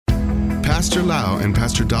Pastor Lau and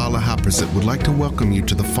Pastor Dala Haprasit would like to welcome you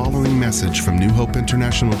to the following message from New Hope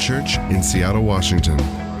International Church in Seattle, Washington.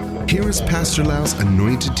 Here is Pastor Lau's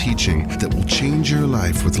anointed teaching that will change your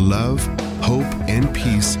life with love, hope, and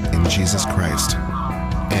peace in Jesus Christ.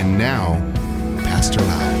 And now, Pastor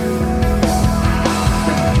Lau.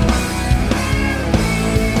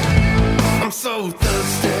 I'm so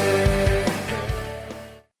thirsty.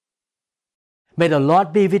 May the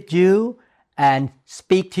Lord be with you and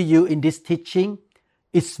speak to you in this teaching.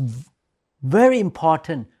 It's very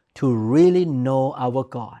important to really know our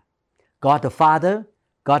God. God the Father,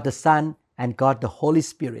 God the Son, and God the Holy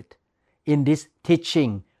Spirit. In this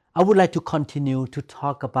teaching, I would like to continue to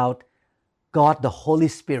talk about God the Holy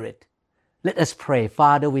Spirit. Let us pray.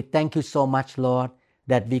 Father, we thank you so much, Lord,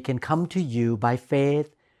 that we can come to you by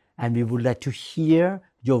faith, and we would like to hear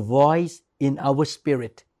your voice in our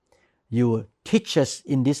spirit. You teach us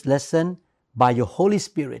in this lesson by your Holy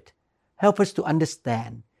Spirit. Help us to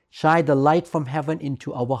understand. Shine the light from heaven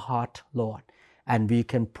into our heart, Lord, and we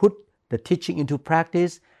can put the teaching into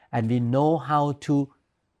practice, and we know how to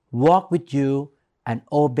walk with you and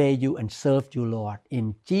obey you and serve you, Lord.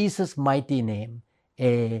 In Jesus' mighty name,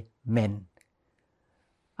 amen.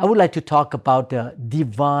 I would like to talk about the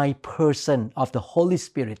divine person of the Holy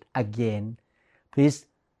Spirit again. Please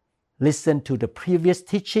listen to the previous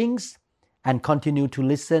teachings and continue to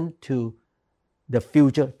listen to the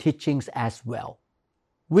future teachings as well.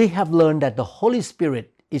 We have learned that the Holy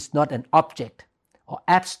Spirit is not an object or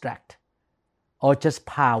abstract or just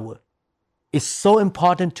power. It's so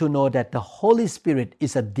important to know that the Holy Spirit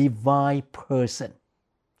is a divine person.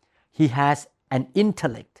 He has an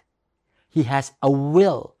intellect. He has a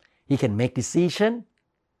will. He can make decisions.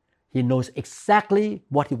 He knows exactly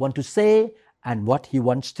what he wants to say and what he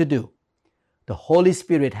wants to do. The Holy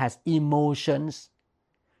Spirit has emotions.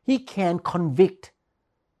 He can convict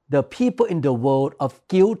the people in the world of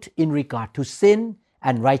guilt in regard to sin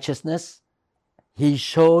and righteousness. He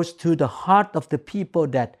shows to the heart of the people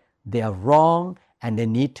that they are wrong and they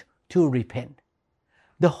need to repent.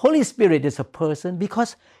 The Holy Spirit is a person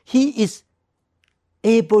because he is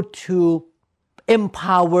able to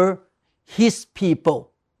empower his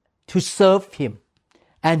people to serve him.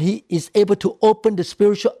 And he is able to open the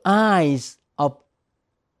spiritual eyes of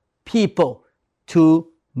people to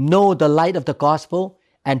know the light of the gospel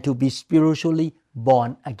and to be spiritually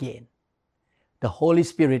born again. The Holy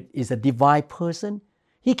Spirit is a divine person.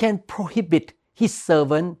 He can prohibit his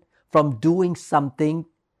servant from doing something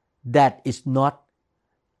that is not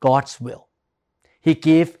God's will. He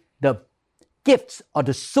gives the gifts or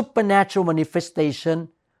the supernatural manifestation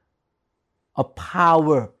of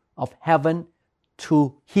power of heaven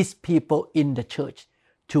to his people in the church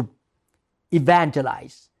to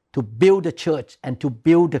evangelize, to build the church, and to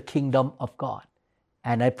build the kingdom of God.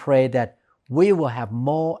 And I pray that we will have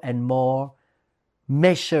more and more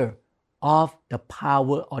measure of the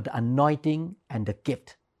power or the anointing and the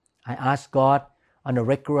gift. I ask God on a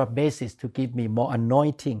regular basis to give me more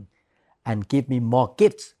anointing and give me more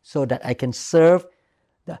gifts so that I can serve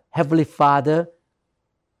the Heavenly Father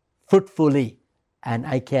fruitfully and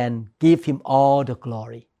I can give him all the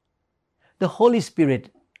glory. The Holy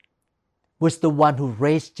Spirit was the one who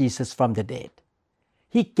raised Jesus from the dead.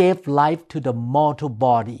 He gave life to the mortal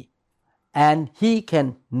body, and he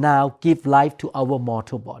can now give life to our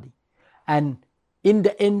mortal body. And in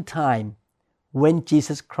the end time, when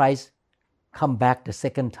Jesus Christ come back the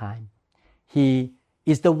second time, he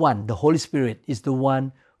is the one, the Holy Spirit is the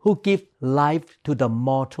one who gives life to the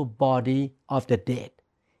mortal body of the dead.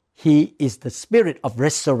 He is the spirit of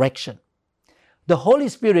resurrection. The Holy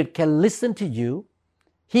Spirit can listen to you.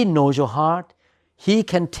 He knows your heart. He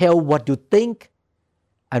can tell what you think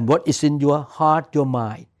and what is in your heart, your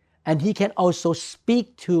mind. And he can also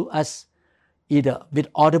speak to us either with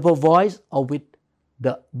audible voice or with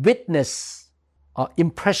the witness or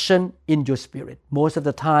impression in your spirit. Most of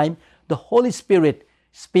the time, the Holy Spirit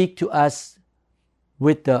speaks to us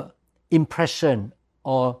with the impression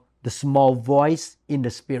or the small voice in the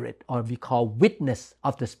spirit, or we call witness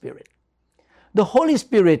of the Spirit. The Holy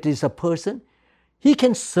Spirit is a person. He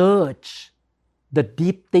can search the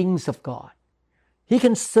deep things of God. He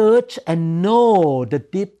can search and know the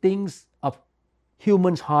deep things of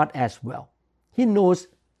human's heart as well. He knows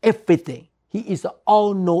everything. He is the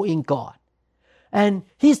all-knowing God. And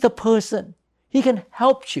he's the person. He can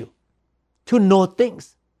help you to know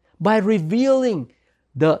things by revealing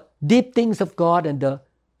the deep things of God and the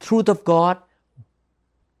truth of God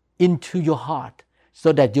into your heart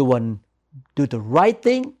so that you will do the right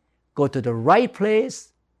thing, go to the right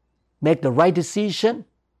place, make the right decision,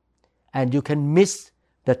 and you can miss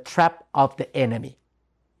the trap of the enemy.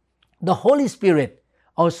 The Holy Spirit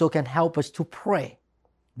also can help us to pray.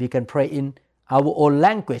 We can pray in our own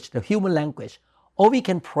language, the human language, or we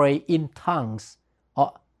can pray in tongues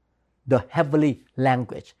or the heavenly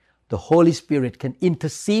language. The Holy Spirit can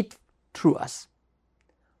intercede through us.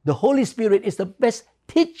 The Holy Spirit is the best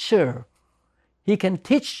teacher. He can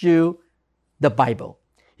teach you the Bible.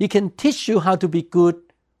 He can teach you how to be good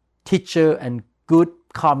teacher and good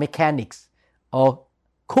car mechanics or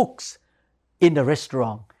cooks in the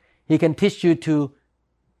restaurant. He can teach you to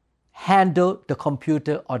handle the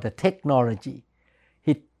computer or the technology.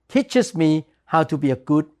 He teaches me how to be a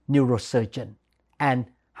good neurosurgeon and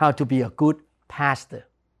how to be a good pastor.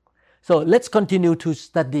 So let's continue to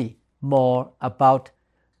study more about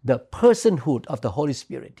the personhood of the Holy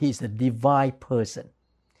Spirit. He is a divine person.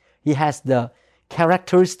 He has the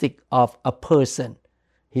characteristic of a person.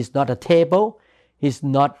 He's not a table. He's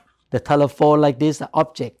not the telephone like this, an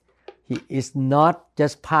object. He is not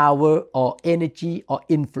just power or energy or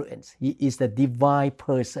influence. He is the divine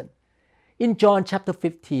person. In John chapter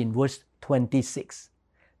 15, verse 26,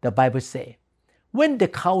 the Bible says, when the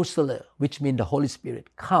Counselor, which means the Holy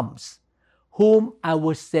Spirit, comes, whom I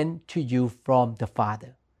will send to you from the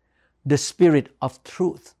Father, the Spirit of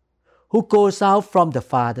truth, who goes out from the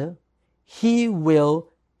Father, he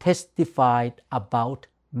will testify about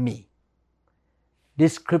me.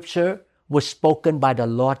 This scripture was spoken by the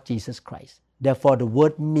Lord Jesus Christ. Therefore, the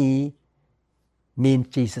word me means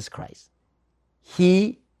Jesus Christ.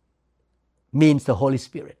 He means the Holy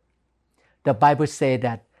Spirit. The Bible says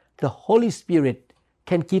that the Holy Spirit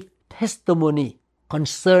can give testimony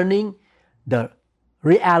concerning the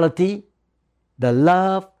reality, the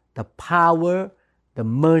love, the power, the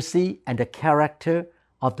mercy, and the character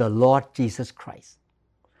of the Lord Jesus Christ.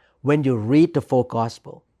 When you read the four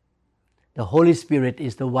Gospels, the Holy Spirit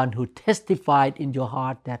is the one who testified in your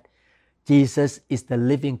heart that Jesus is the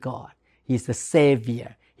living God. He is the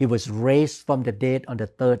Savior. He was raised from the dead on the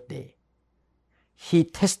third day. He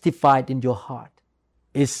testified in your heart.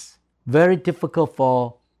 It's very difficult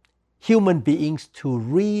for human beings to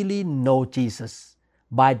really know Jesus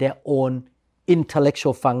by their own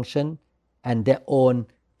intellectual function and their own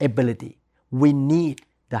ability. We need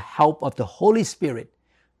the help of the Holy Spirit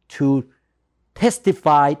to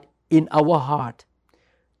testify in our heart,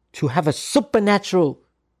 to have a supernatural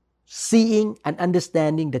seeing and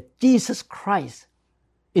understanding that Jesus Christ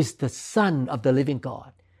is the Son of the living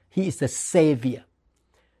God. He is the Savior.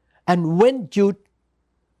 And when you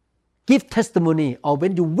give testimony or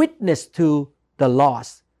when you witness to the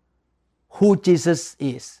lost who Jesus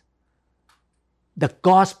is, the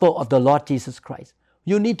gospel of the Lord Jesus Christ,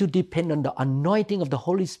 you need to depend on the anointing of the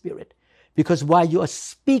Holy Spirit, because while you are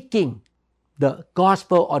speaking the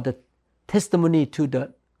gospel or the testimony to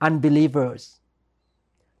the unbelievers,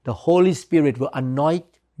 the Holy Spirit will anoint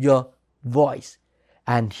your voice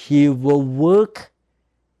and He will work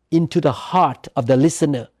into the heart of the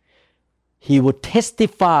listener. He will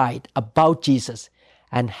testify about Jesus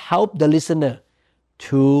and help the listener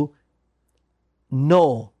to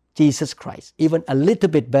know Jesus Christ, even a little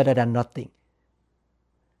bit better than nothing.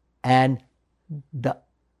 And the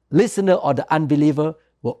listener or the unbeliever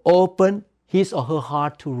will open his or her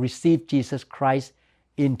heart to receive Jesus Christ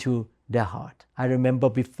into their heart. I remember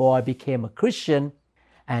before I became a Christian,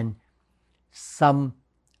 and some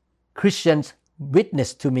Christians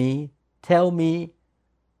witness to me, tell me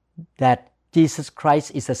that Jesus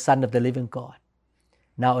Christ is the Son of the living God.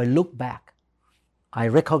 Now I look back, I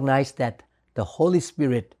recognize that the Holy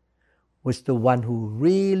Spirit was the one who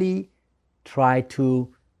really tried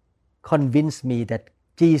to convince me that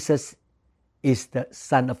Jesus is the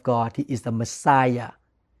Son of God. He is the Messiah.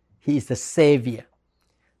 He is the Savior.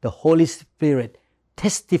 The Holy Spirit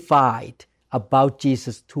testified about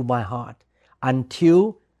Jesus to my heart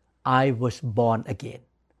until I was born again.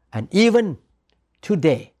 And even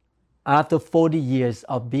today, after 40 years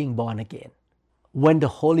of being born again, when the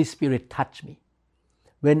Holy Spirit touched me,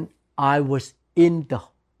 when I was in the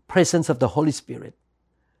presence of the Holy Spirit,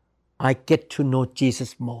 I get to know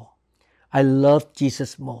Jesus more. I love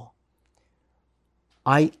Jesus more.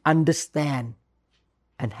 I understand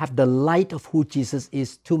and have the light of who Jesus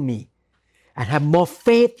is to me, and have more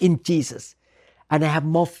faith in Jesus, and I have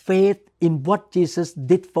more faith in what Jesus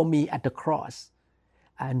did for me at the cross.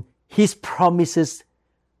 And His promises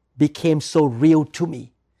became so real to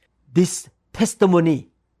me. This testimony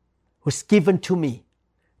was given to me.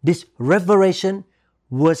 This revelation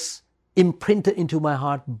was imprinted into my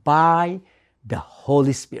heart by the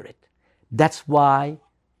Holy Spirit. That's why,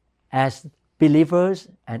 as believers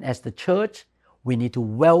and as the church, we need to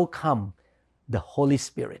welcome the Holy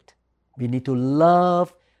Spirit. We need to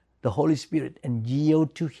love the Holy Spirit and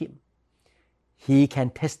yield to Him. He can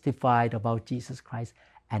testify about Jesus Christ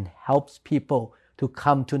and helps people to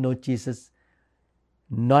come to know Jesus,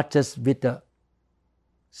 not just with the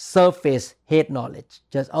surface head knowledge,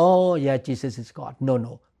 just, oh yeah, Jesus is God.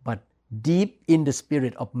 No, but deep in the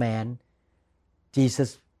spirit of man,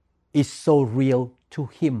 Jesus is so real to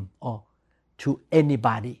him or to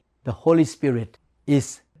anybody. The Holy Spirit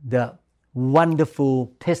is the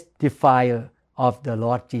wonderful testifier of the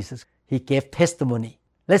Lord Jesus. He gave testimony.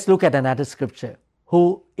 Let's look at another scripture.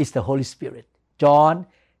 Who is the Holy Spirit? John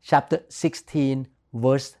chapter 16,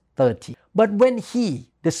 verse 30. But when He,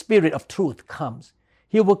 the Spirit of truth, comes,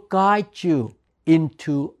 He will guide you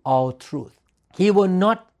into all truth. He will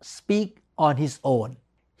not speak on His own.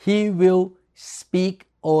 He will speak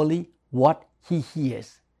only what He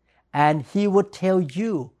hears, and He will tell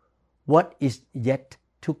you what is yet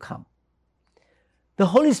to come. The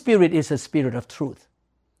Holy Spirit is a Spirit of truth.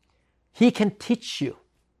 He can teach you.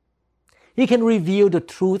 He can reveal the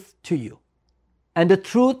truth to you. And the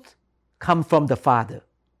truth comes from the Father.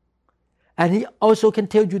 And He also can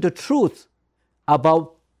tell you the truth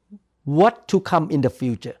about what to come in the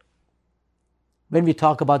future. When we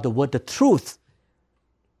talk about the word the truth,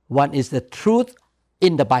 one is the truth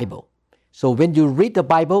in the Bible. So when you read the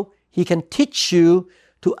Bible, He can teach you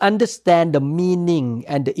to understand the meaning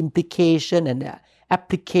and the implication and the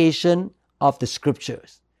application of the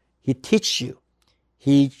scriptures. He teaches you.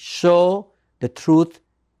 He shows the truth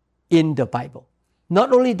in the Bible.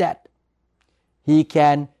 Not only that, He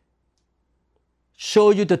can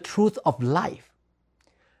show you the truth of life,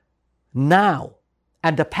 now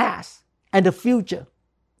and the past and the future.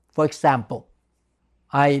 For example,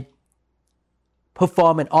 I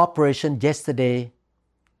performed an operation yesterday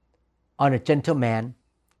on a gentleman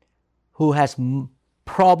who has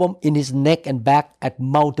problem in his neck and back at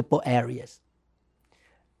multiple areas.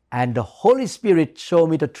 And the Holy Spirit showed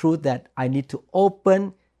me the truth that I need to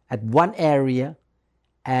open at one area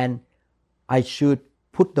and I should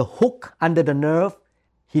put the hook under the nerve.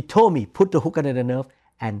 He told me, put the hook under the nerve,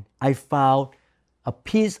 and I found a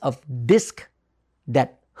piece of disc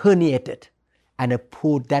that herniated, and I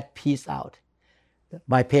pulled that piece out.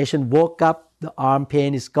 My patient woke up, the arm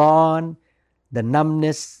pain is gone, the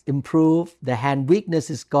numbness improved, the hand weakness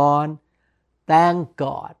is gone. Thank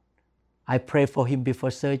God. I prayed for him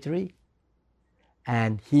before surgery,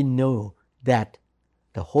 and he knew that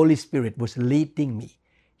the Holy Spirit was leading me.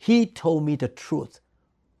 He told me the truth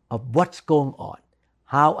of what's going on,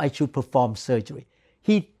 how I should perform surgery.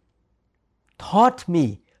 He taught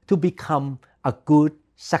me to become a good,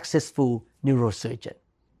 successful neurosurgeon.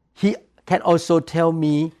 He can also tell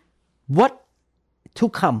me what to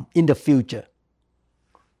come in the future.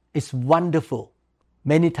 It's wonderful.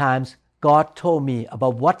 Many times, God told me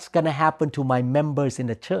about what's going to happen to my members in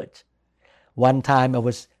the church. One time I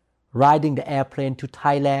was riding the airplane to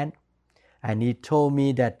Thailand, and He told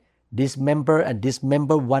me that this member and this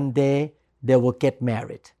member one day they will get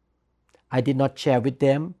married. I did not share with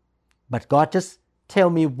them, but God just tell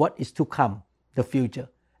me what is to come, the future.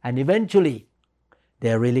 And eventually,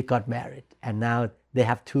 they really got married, and now they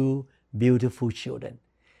have 2 beautiful children.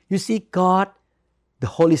 You see, God, the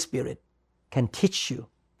Holy Spirit, can teach you,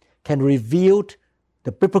 can reveal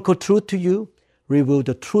the biblical truth to you, reveal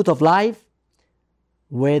the truth of life,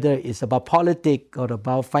 whether it's about politics or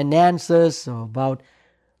about finances or about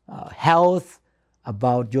health,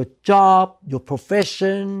 about your job, your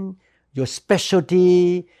profession, your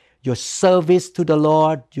specialty, your service to the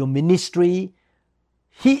Lord, your ministry.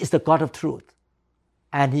 He is the God of truth,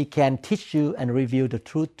 and He can teach you and reveal the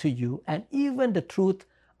truth to you, and even the truth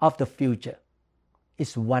of the future.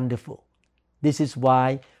 It's wonderful. This is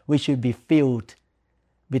why we should be filled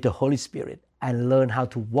with the Holy Spirit and learn how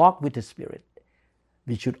to walk with the Spirit.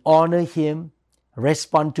 We should honor Him,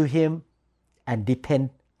 respond to Him, and depend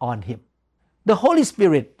on Him. The Holy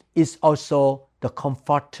Spirit is also the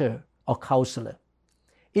comforter or counselor.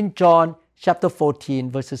 In John chapter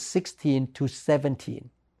 14, verses 16 to 17,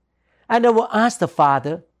 and I will ask the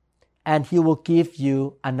Father, and He will give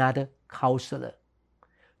you another counselor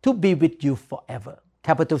to be with you forever.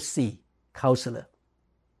 Capital C, counselor.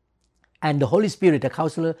 And the Holy Spirit, the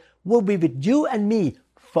counselor, will be with you and me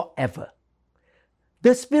forever.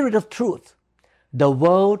 The Spirit of truth, the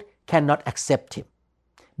world cannot accept Him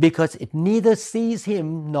because it neither sees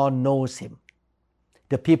Him nor knows Him.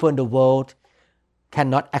 The people in the world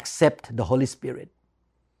cannot accept the Holy Spirit.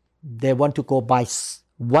 They want to go by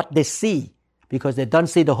what they see, because they don't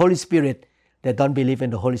see the Holy Spirit, they don't believe in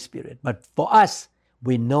the Holy Spirit. But for us,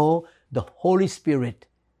 we know the Holy Spirit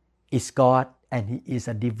is God and He is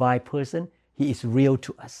a divine person. He is real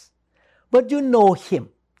to us. But you know Him,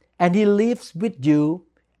 and He lives with you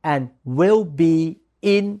and will be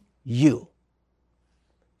in you.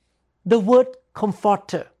 The word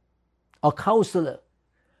comforter or counselor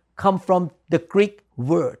comes from the Greek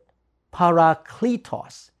word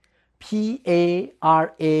parakletos, P-A-R-A-K-L-E-T-O-S.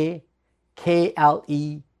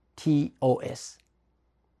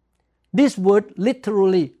 This word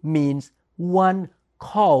literally means one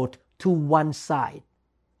called to one side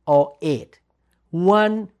or aid,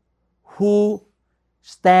 one who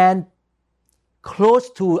stands close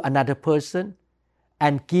to another person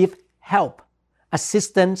and give help,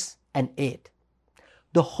 assistance, and aid.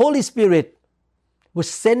 The Holy Spirit was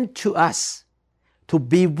sent to us to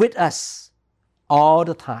be with us all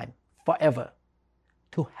the time, forever,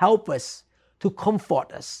 to help us, to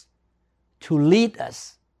comfort us, to lead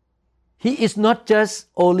us. He is not just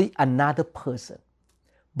only another person,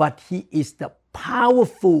 but He is the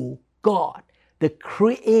powerful God, the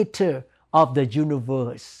creator of the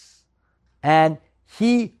universe. And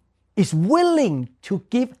He is willing to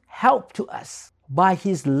give help to us by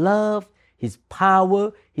His love, His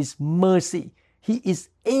power, His mercy. He is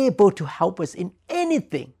able to help us in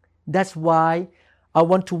anything. That's why I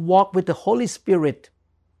want to walk with the Holy Spirit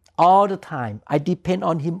all the time. I depend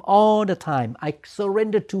on Him all the time. I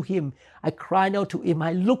surrender to Him. I cry out to Him.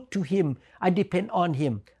 I look to Him. I depend on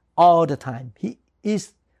Him all the time. He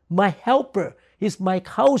is my helper. He's my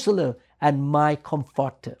counselor and my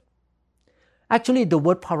comforter. Actually, the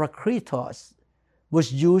word parakletos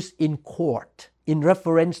was used in court in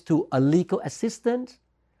reference to a legal assistant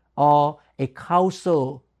or a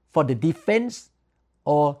counsel for the defense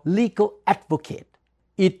or legal advocate.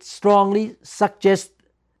 It strongly suggests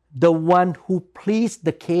the one who pleads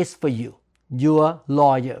the case for you, your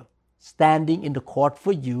lawyer, standing in the court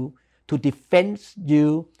for you, to defend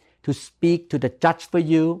you, to speak to the judge for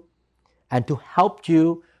you, and to help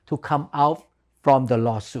you to come out from the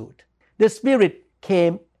lawsuit. The Spirit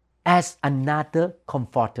came as another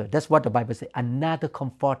comforter. That's what the Bible says, another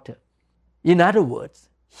comforter. In other words,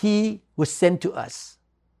 He was sent to us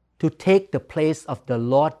to take the place of the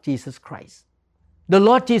Lord Jesus Christ. The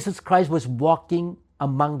Lord Jesus Christ was walking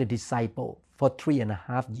among the disciples for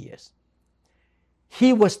 3.5 years.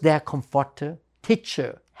 He was their comforter,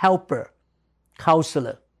 teacher, helper,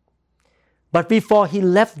 counselor. But before He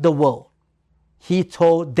left the world, He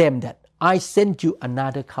told them that, I sent you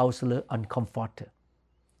another counselor and comforter.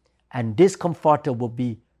 And this comforter will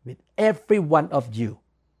be with every one of you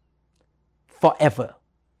forever,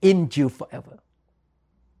 in you forever.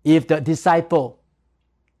 If the disciple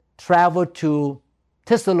traveled to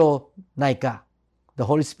Thessalonica, the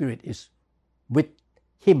Holy Spirit is with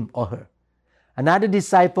him or her. Another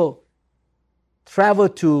disciple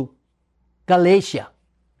traveled to Galatia,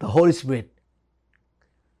 the Holy Spirit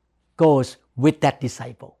goes with that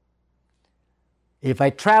disciple. If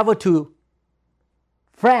I travel to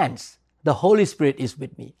France, the Holy Spirit is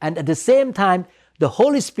with me. And at the same time, the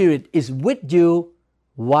Holy Spirit is with you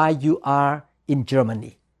while you are in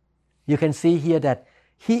Germany. You can see here that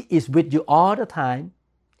He is with you all the time.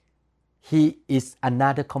 He is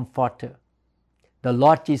another comforter. The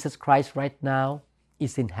Lord Jesus Christ right now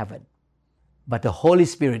is in heaven. But the Holy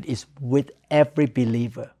Spirit is with every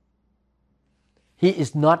believer. He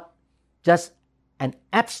is not just an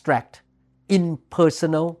abstract,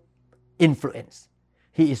 impersonal influence.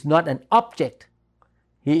 He is not an object.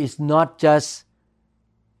 He is not just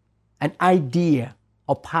an idea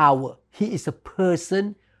or power. He is a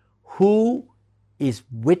person who is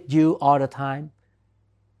with you all the time,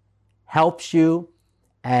 helps you,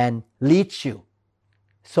 and leads you.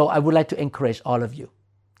 So I would like to encourage all of you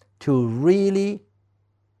to really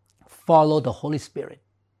follow the Holy Spirit,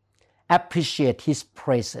 appreciate His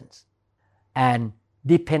presence, and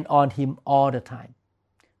depend on Him all the time.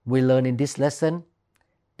 We learn in this lesson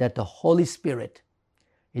that the Holy Spirit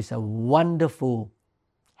is a wonderful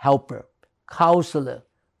helper, counselor,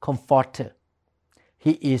 comforter.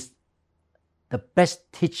 He is the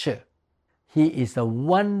best teacher. He is a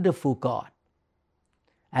wonderful God.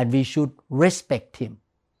 And we should respect Him,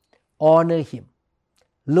 honor Him,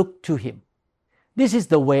 look to Him. This is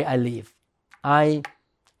the way I live. I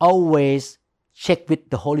always check with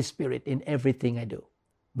the Holy Spirit in everything I do.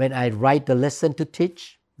 When I write the lesson to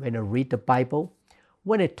teach, when I read the Bible,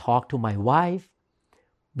 when I talk to my wife,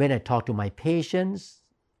 when I talk to my patients,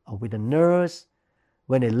 or with a nurse,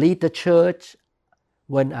 when I lead the church,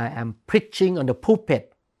 when I am preaching on the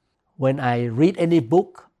pulpit, when I read any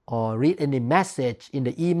book or read any message in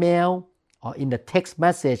the email or in the text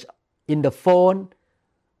message in the phone,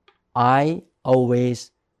 I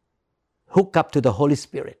always hook up to the Holy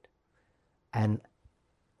Spirit and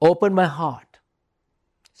open my heart,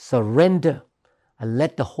 surrender, and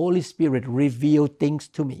let the Holy Spirit reveal things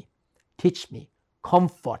to me, teach me,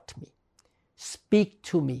 comfort me, speak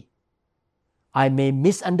to me. I may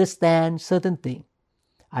misunderstand certain things.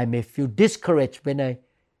 I may feel discouraged when I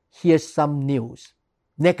hear some news,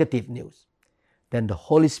 negative news. Then the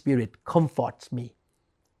Holy Spirit comforts me,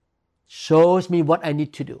 shows me what I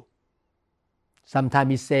need to do.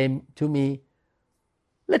 Sometimes He says to me,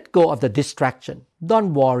 let go of the distraction.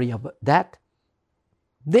 Don't worry about that.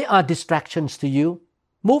 They are distractions to you.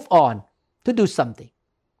 Move on to do something.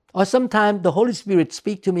 Or sometimes the Holy Spirit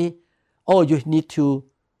speaks to me, oh, you need to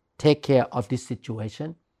take care of this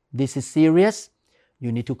situation. This is serious.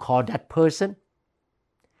 You need to call that person.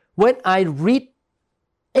 When I read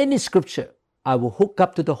any scripture, I will hook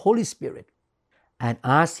up to the Holy Spirit and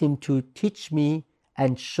ask Him to teach me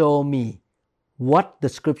and show me what the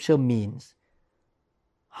scripture means,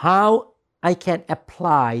 how I can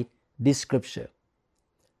apply this scripture.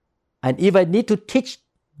 And if I need to teach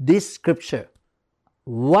this scripture,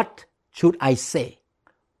 what should I say?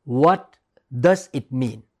 What does it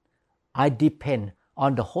mean? I depend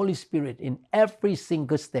on the Holy Spirit in every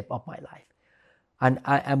single step of my life. And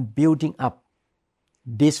I am building up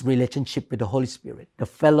this relationship with the Holy Spirit, the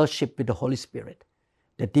fellowship with the Holy Spirit,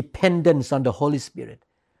 the dependence on the Holy Spirit.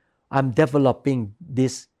 I'm developing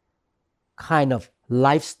this kind of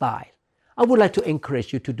lifestyle. I would like to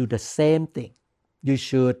encourage you to do the same thing. You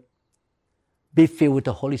should be filled with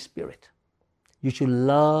the Holy Spirit. You should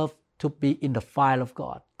love to be in the fire of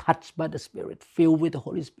God, touched by the Spirit, filled with the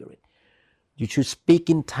Holy Spirit. You should speak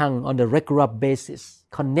in tongues on a regular basis,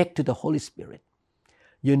 connect to the Holy Spirit.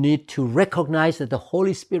 You need to recognize that the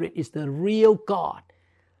Holy Spirit is the real God,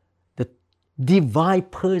 the divine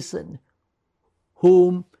person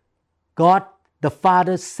whom God the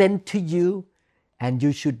Father sent to you, and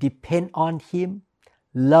you should depend on Him,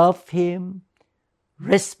 love Him,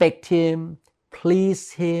 respect Him,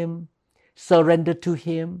 please Him, surrender to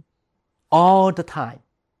Him all the time.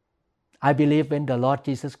 I believe when the Lord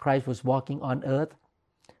Jesus Christ was walking on earth,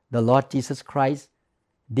 the Lord Jesus Christ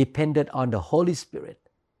depended on the Holy Spirit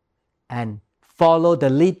and followed the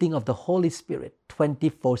leading of the Holy Spirit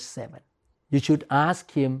 24/7. You should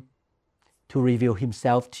ask Him to reveal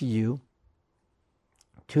Himself to you,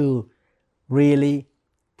 to really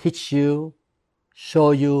teach you,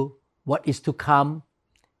 show you what is to come,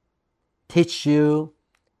 teach you,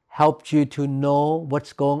 help you to know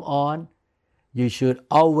what's going on. You should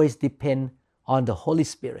always depend on the Holy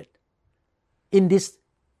Spirit. In this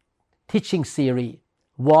teaching series,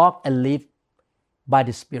 Walk and Live by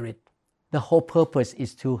the Spirit, the whole purpose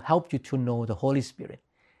is to help you to know the Holy Spirit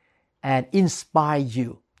and inspire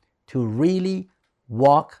you to really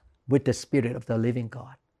walk with the Spirit of the living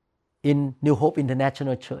God. In New Hope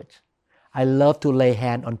International Church, I love to lay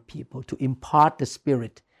hands on people to impart the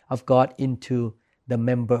Spirit of God into the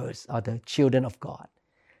members or the children of God,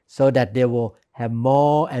 so that they will have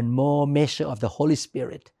more and more measure of the Holy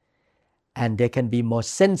Spirit, and they can be more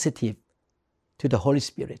sensitive to the Holy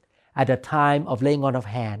Spirit at the time of laying on of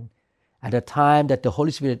hand, at the time that the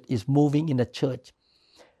Holy Spirit is moving in the church.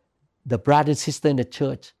 The brother and sister in the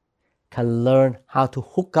church can learn how to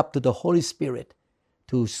hook up to the Holy Spirit,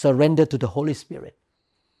 to surrender to the Holy Spirit.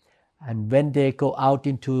 And when they go out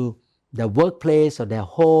into their workplace or their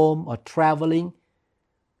home or traveling,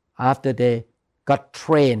 after they got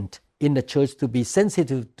trained in the church to be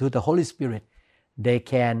sensitive to the Holy Spirit, they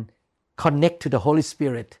can connect to the Holy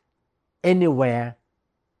Spirit anywhere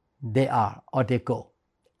they are or they go,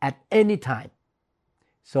 at any time.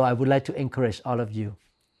 So I would like to encourage all of you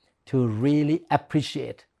to really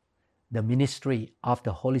appreciate the ministry of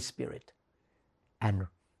the Holy Spirit. And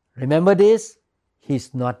remember this,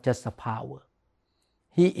 He's not just a power.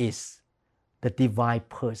 He is the divine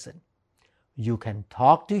person. You can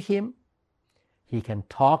talk to Him. He can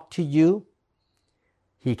talk to you.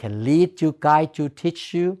 He can lead you, guide you,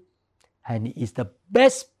 teach you. And He is the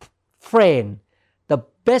best friend, the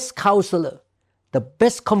best counselor, the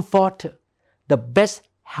best comforter, the best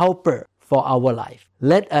helper for our life.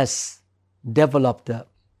 Let us develop the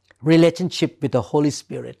relationship with the Holy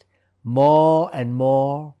Spirit more and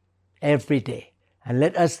more every day. And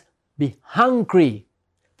let us be hungry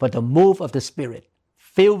for the move of the Spirit,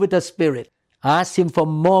 filled with the Spirit. Ask Him for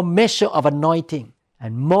more measure of anointing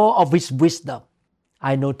and more of His wisdom.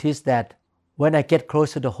 I notice that when I get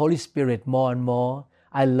close to the Holy Spirit more and more,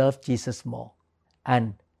 I love Jesus more.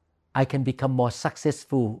 And I can become more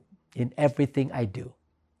successful in everything I do.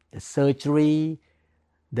 The surgery,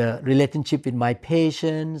 the relationship with my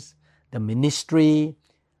patients, the ministry,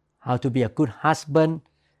 how to be a good husband,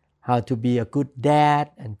 how to be a good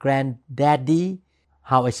dad and granddaddy,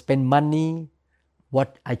 how I spend money,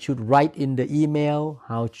 what I should write in the email,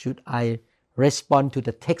 how should I respond to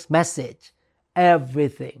the text message,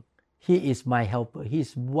 everything. He is my helper. He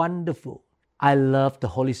is wonderful. I love the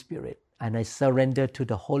Holy Spirit and I surrender to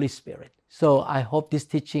the Holy Spirit. So I hope this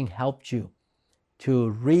teaching helped you to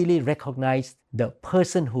really recognize the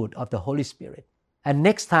personhood of the Holy Spirit. And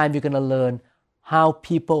next time you're going to learn how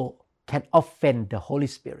people can offend the Holy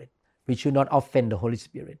Spirit. We should not offend the Holy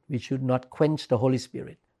Spirit. We should not quench the Holy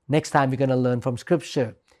Spirit. Next time we're going to learn from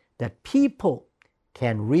Scripture that people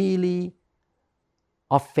can really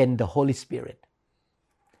offend the Holy Spirit.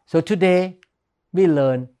 So today we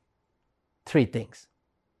learn 3 things.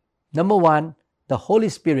 Number 1, the Holy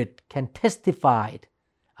Spirit can testify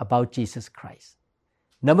about Jesus Christ.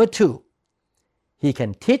 Number 2, He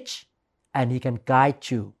can teach and He can guide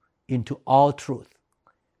you into all truth.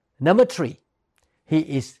 Number 3, He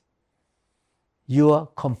is your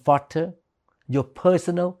comforter, your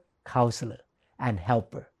personal counselor and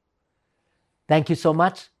helper. Thank you so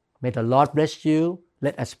much. May the Lord bless you.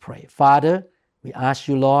 Let us pray. Father, we ask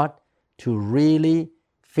you, Lord, to really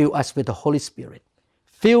fill us with the Holy Spirit.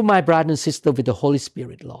 Fill my brother and sister with the Holy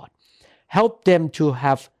Spirit, Lord. Help them to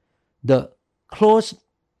have the close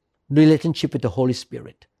relationship with the Holy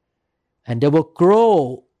Spirit. And they will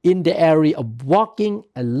grow in the area of walking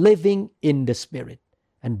and living in the Spirit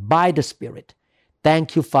and by the Spirit.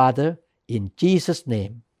 Thank you, Father. In Jesus'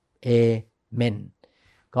 name, amen.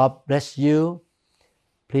 God bless you.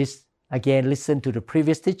 Please, again, listen to the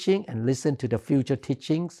previous teaching and listen to the future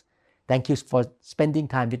teachings. Thank you for spending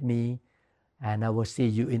time with me. And I will see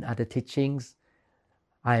you in other teachings.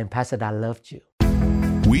 I am Pastor Dan. Loved you.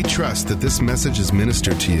 We trust that this message is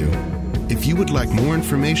ministered to you. If you would like more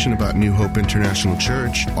information about New Hope International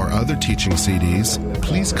Church or other teaching CDs,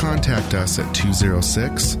 please contact us at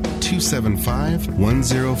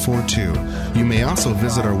 206-275-1042. You may also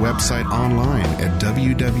visit our website online at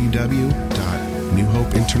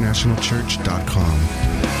www.newhopeinternationalchurch.com.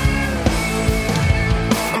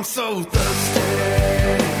 I'm so thirsty.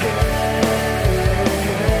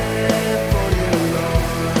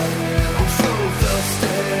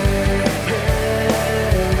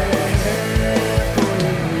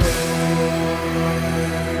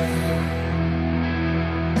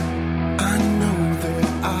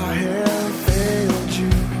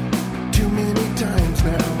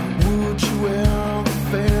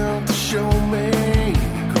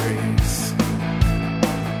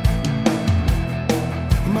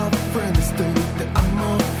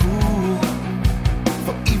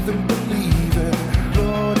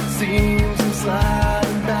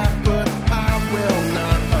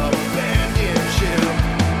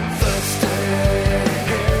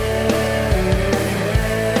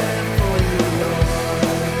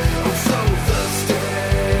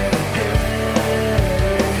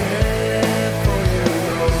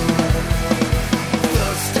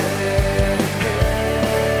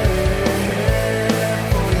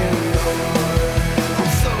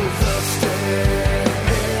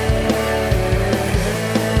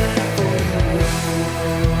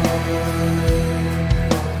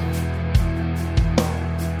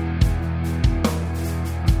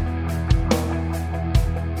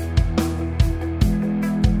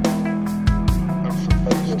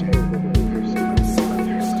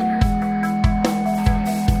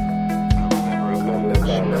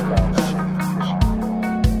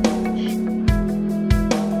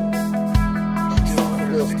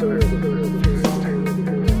 Still